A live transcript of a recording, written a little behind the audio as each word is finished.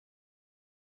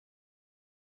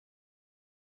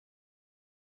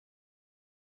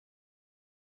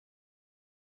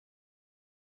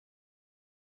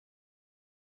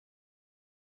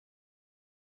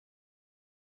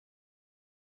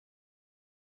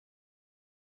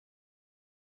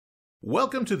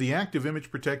Welcome to the ActiveImage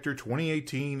Protector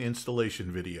 2018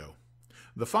 installation video.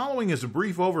 The following is a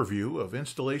brief overview of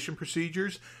installation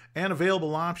procedures and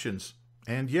available options,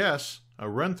 and yes, a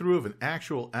run-through of an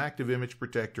actual ActiveImage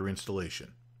Protector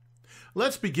installation.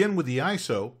 Let's begin with the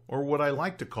ISO, or what I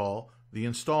like to call the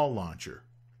install launcher.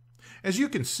 As you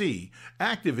can see,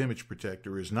 ActiveImage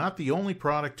Protector is not the only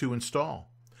product to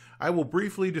install. I will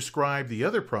briefly describe the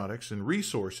other products and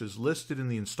resources listed in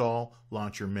the install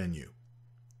launcher menu.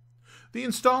 The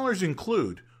installers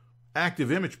include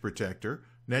ActiveImage Protector,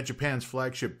 NetJapan's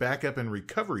flagship backup and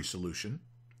recovery solution;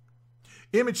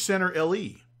 Image Center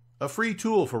LE, a free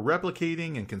tool for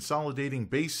replicating and consolidating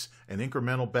base and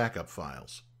incremental backup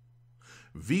files;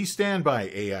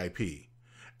 vStandby AIP,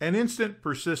 an instant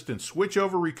persistent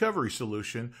switchover recovery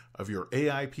solution of your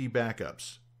AIP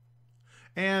backups;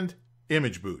 and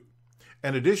ImageBoot,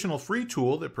 an additional free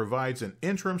tool that provides an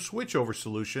interim switchover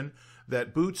solution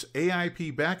that boots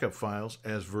AIP backup files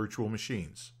as virtual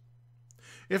machines.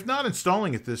 If not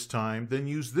installing at this time, then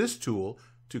use this tool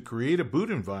to create a boot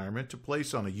environment to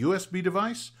place on a USB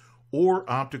device or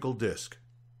optical disk.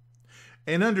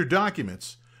 And under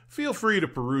Documents, feel free to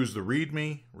peruse the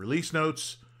README, release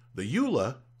notes, the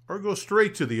EULA, or go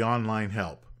straight to the online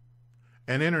help.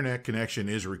 An internet connection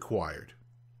is required.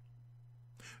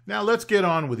 Now let's get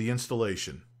on with the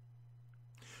installation.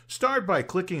 Start by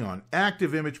clicking on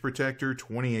ActiveImage Protector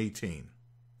 2018.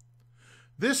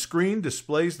 This screen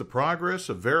displays the progress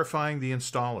of verifying the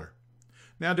installer.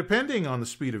 Now, depending on the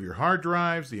speed of your hard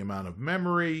drives, the amount of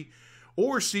memory,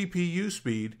 or CPU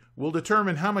speed will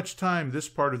determine how much time this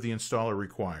part of the installer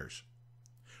requires.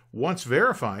 Once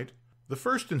verified, the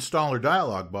first installer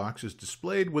dialog box is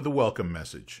displayed with a welcome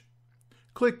message.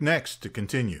 Click Next to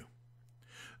continue.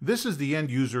 This is the end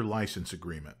user license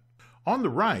agreement. On the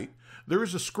right, there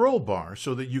is a scroll bar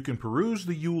so that you can peruse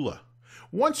the EULA.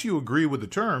 Once you agree with the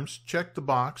terms, check the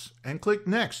box and click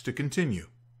Next to continue.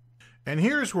 And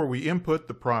here's where we input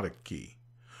the product key.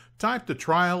 Type the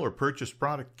trial or purchase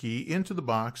product key into the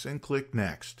box and click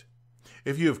Next.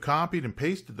 If you have copied and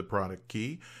pasted the product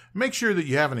key, make sure that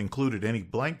you haven't included any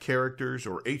blank characters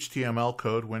or HTML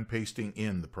code when pasting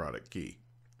in the product key.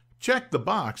 Check the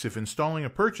box if installing a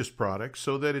purchase product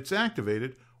so that it's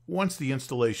activated once the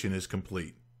installation is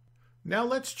complete. Now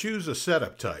let's choose a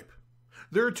setup type.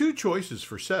 There are two choices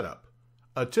for setup: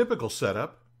 a typical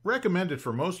setup, recommended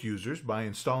for most users by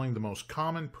installing the most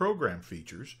common program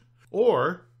features,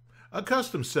 or a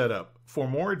custom setup for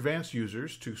more advanced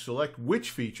users to select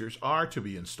which features are to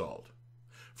be installed.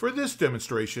 For this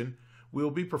demonstration,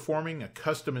 we'll be performing a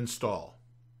custom install.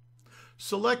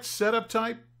 Select Setup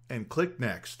Type and click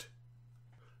Next.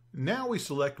 Now we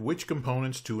select which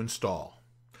components to install.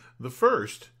 The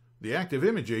first, the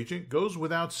ActiveImage agent, goes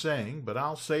without saying, but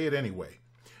I'll say it anyway.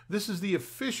 This is the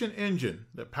efficient engine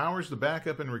that powers the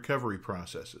backup and recovery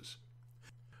processes.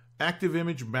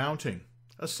 ActiveImage mounting.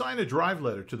 Assign a drive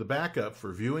letter to the backup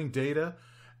for viewing data,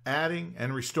 adding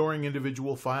and restoring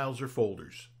individual files or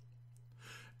folders.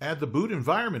 Add the boot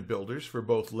environment builders for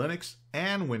both Linux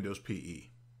and Windows PE.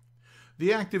 The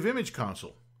ActiveImage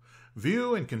console.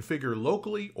 View and configure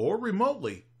locally or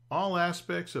remotely all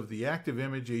aspects of the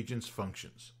ActiveImage agent's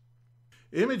functions.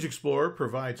 Image Explorer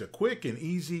provides a quick and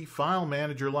easy file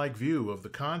manager-like view of the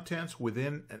contents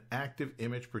within an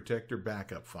ActiveImage Protector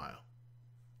backup file.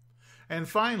 And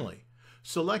finally,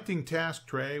 selecting Task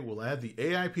Tray will add the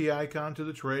AIP icon to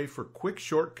the tray for quick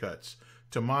shortcuts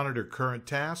to monitor current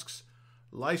tasks,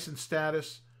 license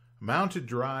status, mounted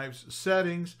drives,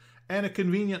 settings, and a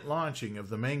convenient launching of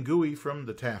the main GUI from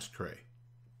the task tray.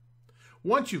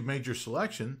 Once you've made your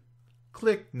selection,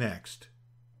 click Next.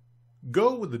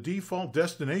 Go with the default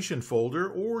destination folder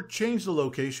or change the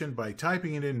location by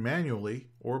typing it in manually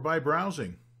or by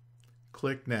browsing.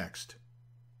 Click Next.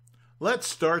 Let's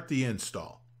start the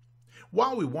install.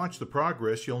 While we watch the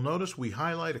progress, you'll notice we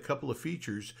highlight a couple of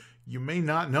features you may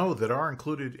not know that are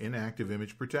included in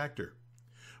ActiveImage Protector.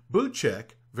 Boot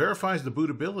Check verifies the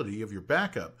bootability of your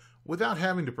backup without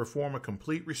having to perform a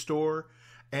complete restore,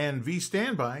 and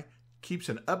vStandby keeps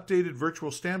an updated virtual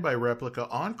standby replica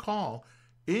on call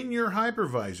in your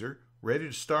hypervisor, ready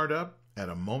to start up at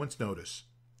a moment's notice.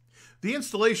 The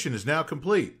installation is now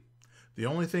complete. The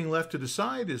only thing left to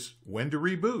decide is when to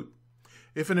reboot.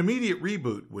 If an immediate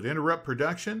reboot would interrupt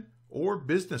production or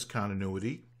business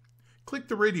continuity, click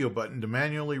the radio button to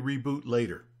manually reboot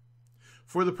later.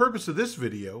 For the purpose of this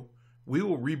video, we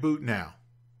will reboot now.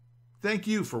 Thank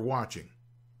you for watching.